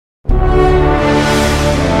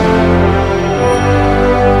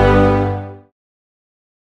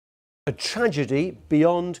A tragedy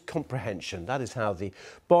beyond comprehension. That is how the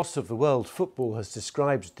boss of the world football has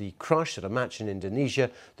described the crush at a match in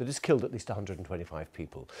Indonesia that has killed at least 125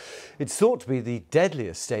 people. It's thought to be the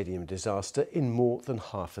deadliest stadium disaster in more than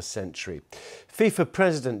half a century. FIFA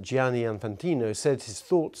President Gianni Infantino said his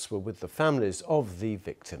thoughts were with the families of the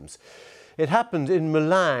victims. It happened in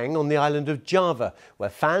Malang on the island of Java, where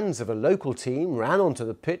fans of a local team ran onto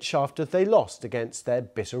the pitch after they lost against their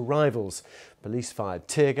bitter rivals. Police fired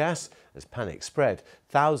tear gas. As panic spread,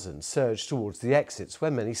 thousands surged towards the exits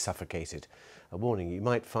where many suffocated. A warning: you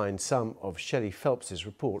might find some of Shelley Phelps's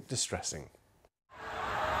report distressing.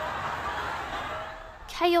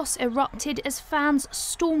 Chaos erupted as fans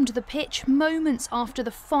stormed the pitch moments after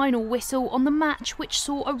the final whistle on the match which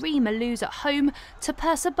saw Arema lose at home to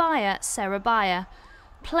Persebaya Surabaya.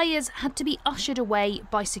 Players had to be ushered away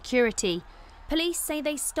by security. Police say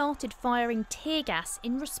they started firing tear gas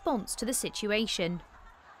in response to the situation.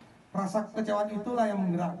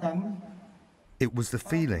 It was the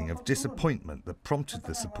feeling of disappointment that prompted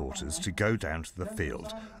the supporters to go down to the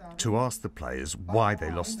field to ask the players why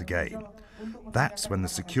they lost the game. That's when the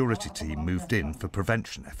security team moved in for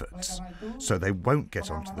prevention efforts, so they won't get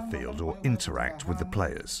onto the field or interact with the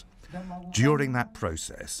players. During that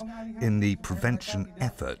process, in the prevention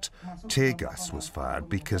effort, tear gas was fired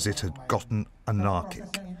because it had gotten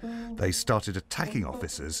anarchic. They started attacking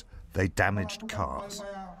officers, they damaged cars.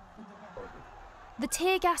 The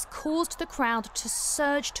tear gas caused the crowd to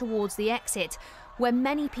surge towards the exit, where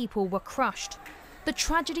many people were crushed. The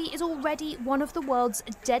tragedy is already one of the world's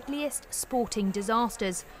deadliest sporting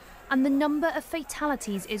disasters, and the number of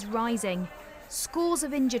fatalities is rising. Scores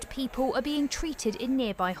of injured people are being treated in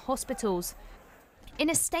nearby hospitals.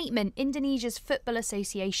 In a statement, Indonesia's Football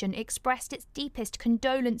Association expressed its deepest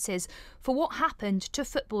condolences for what happened to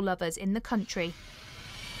football lovers in the country.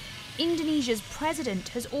 Indonesia's president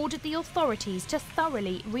has ordered the authorities to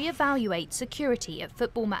thoroughly re-evaluate security at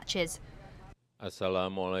football matches.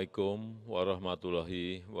 Assalamualaikum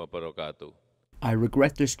warahmatullahi wabarakatuh. I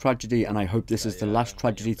regret this tragedy and I hope this is the last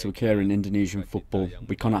tragedy to occur in Indonesian football.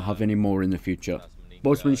 We cannot have any more in the future.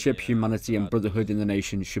 Sportsmanship, humanity and brotherhood in the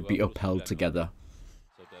nation should be upheld together.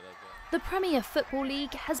 The Premier Football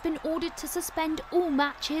League has been ordered to suspend all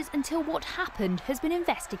matches until what happened has been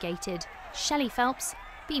investigated. Shelley Phelps,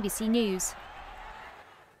 BBC News.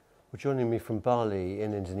 Well, joining me from Bali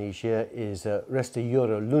in Indonesia is Resti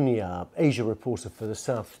Yoro Lunia, Asia reporter for the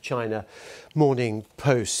South China Morning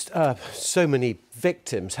Post. So many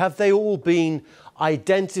victims. Have they all been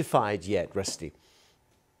identified yet, Resti?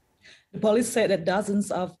 The police said that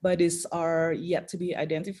dozens of bodies are yet to be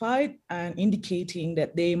identified, and indicating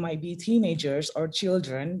that they might be teenagers or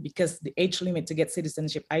children because the age limit to get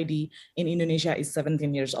citizenship ID in Indonesia is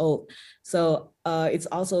 17 years old. So it's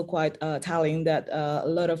also quite telling that a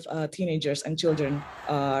lot of teenagers and children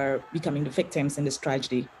are becoming the victims in this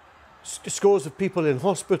tragedy. Scores of people in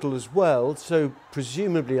hospital as well, so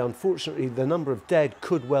presumably, unfortunately, the number of dead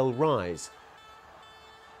could well rise.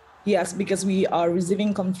 Yes, because we are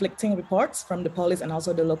receiving conflicting reports from the police and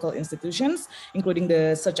also the local institutions, including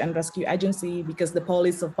the Search and Rescue Agency, because the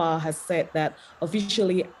police so far has said that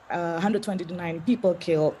officially 129 people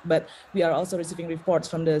killed, but we are also receiving reports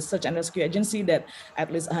from the Search and Rescue Agency that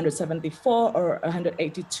at least 174 or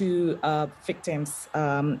 182 victims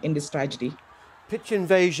in this tragedy. Pitch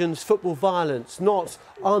invasions, football violence, not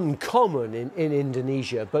uncommon in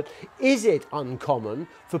Indonesia, but is it uncommon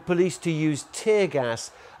for police to use tear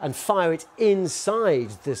gas and fire it inside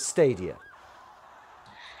the stadia?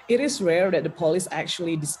 It is rare that the police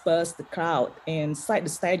actually disperse the crowd inside the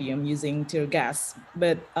stadium using tear gas,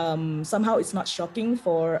 but somehow it's not shocking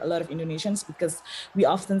for a lot of Indonesians because we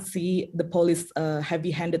often see the police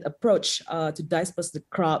heavy-handed approach to disperse the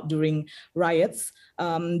crowd during riots,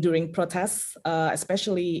 during protests,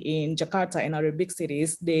 especially in Jakarta and other big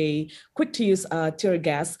cities. They quick to use tear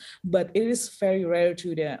gas, but it is very rare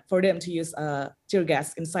for them to use tear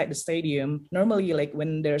gas inside the stadium. Normally, like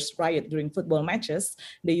when there's riot during football matches,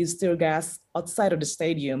 they use tear gas outside of the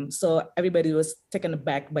stadium. So everybody was taken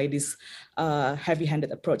aback by this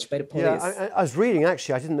heavy-handed approach by the police. Yeah, I was reading,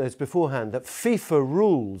 actually, I didn't know this beforehand, that FIFA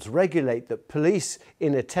rules regulate that police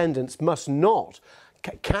in attendance must not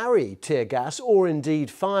carry tear gas or indeed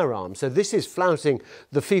firearms. So this is flouting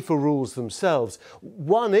the FIFA rules themselves.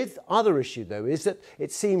 One other issue, though, is that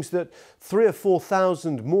it seems that 3,000 or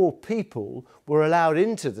 4,000 more people were allowed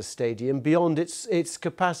into the stadium beyond its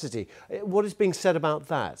capacity. What is being said about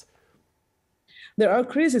that? There are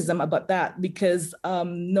criticism about that because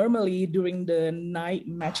normally during the night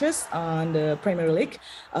matches on the Premier League,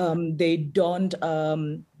 they don't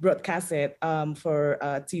broadcast it for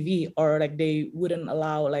TV, or like they wouldn't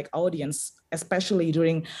allow like audience, especially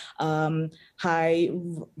during high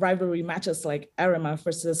rivalry matches like Arema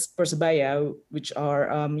versus Persebaya, which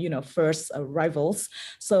are first rivals.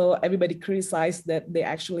 So everybody criticized that they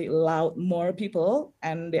actually allowed more people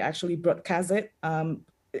and they actually broadcast it.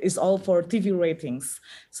 It's all for TV ratings.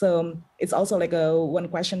 So it's also like one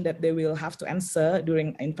question that they will have to answer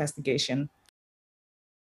during investigation.